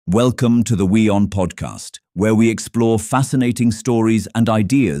Welcome to the WION podcast, where we explore fascinating stories and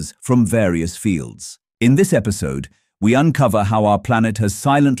ideas from various fields. In this episode, we uncover how our planet has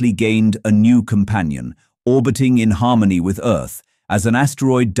silently gained a new companion, orbiting in harmony with Earth, as an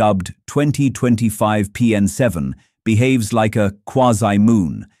asteroid dubbed 2025 PN7 behaves like a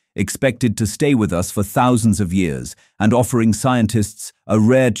quasi-moon, expected to stay with us for thousands of years and offering scientists a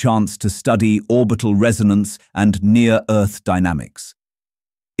rare chance to study orbital resonance and near-Earth dynamics.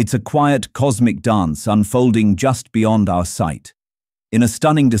 It's a quiet cosmic dance unfolding just beyond our sight. In a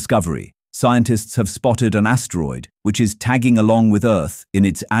stunning discovery, scientists have spotted an asteroid which is tagging along with Earth in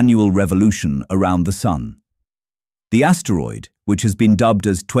its annual revolution around the Sun. The asteroid, which has been dubbed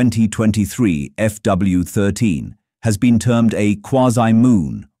as 2023 FW13, has been termed a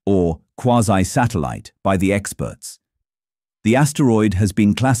quasi-moon or quasi-satellite by the experts. The asteroid has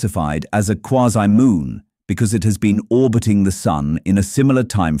been classified as a quasi-moon because it has been orbiting the Sun in a similar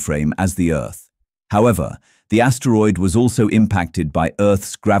timeframe as the Earth. However, the asteroid was also impacted by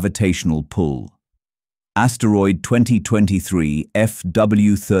Earth's gravitational pull. Asteroid 2023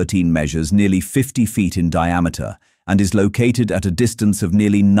 FW13 measures nearly 50 feet in diameter and is located at a distance of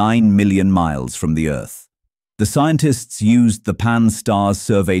nearly 9 million miles from the Earth. The scientists used the Pan-STARRS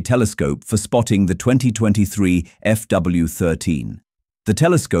survey telescope for spotting the 2023 FW13. The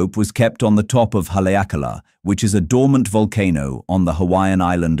telescope was kept on the top of Haleakala, which is a dormant volcano on the Hawaiian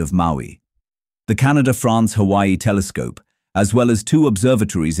island of Maui. The Canada-France-Hawaii telescope, as well as two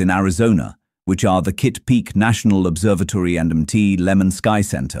observatories in Arizona, which are the Kitt Peak National Observatory and MT Lemon Sky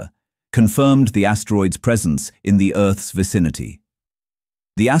Center, confirmed the asteroid's presence in the Earth's vicinity.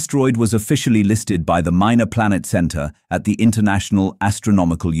 The asteroid was officially listed by the Minor Planet Center at the International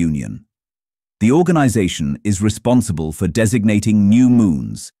Astronomical Union. The organization is responsible for designating new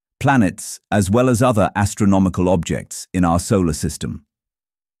moons, planets, as well as other astronomical objects in our solar system.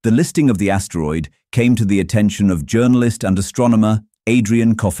 The listing of the asteroid came to the attention of journalist and astronomer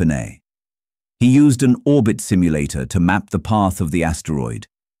Adrian Coffinet. He used an orbit simulator to map the path of the asteroid.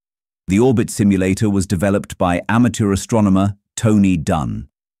 The orbit simulator was developed by amateur astronomer Tony Dunn.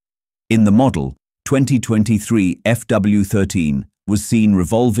 In the model, 2023 FW13 was seen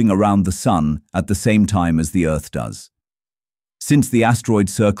revolving around the Sun at the same time as the Earth does. Since the asteroid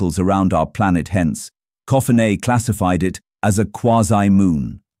circles around our planet hence, Coffinet classified it as a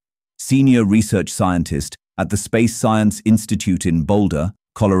quasi-moon. Senior research scientist at the Space Science Institute in Boulder,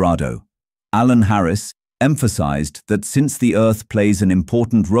 Colorado, Alan Harris, emphasized that since the Earth plays an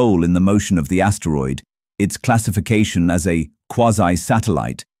important role in the motion of the asteroid, its classification as a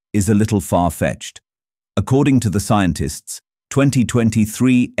quasi-satellite is a little far-fetched. According to the scientists,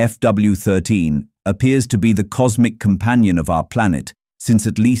 2023 FW13 appears to be the cosmic companion of our planet since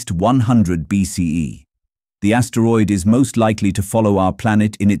at least 100 BCE. The asteroid is most likely to follow our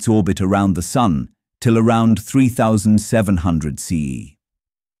planet in its orbit around the Sun till around 3700 CE.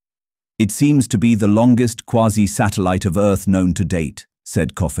 It seems to be the longest quasi-satellite of Earth known to date,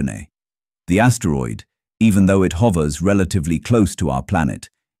 said Coffinet. The asteroid, even though it hovers relatively close to our planet,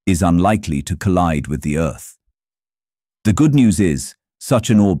 is unlikely to collide with the Earth. The good news is,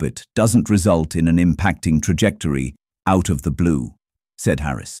 such an orbit doesn't result in an impacting trajectory out of the blue, said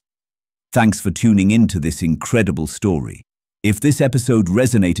Harris. Thanks for tuning in to this incredible story. If this episode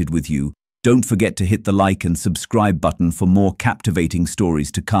resonated with you, don't forget to hit the like and subscribe button for more captivating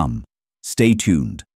stories to come. Stay tuned.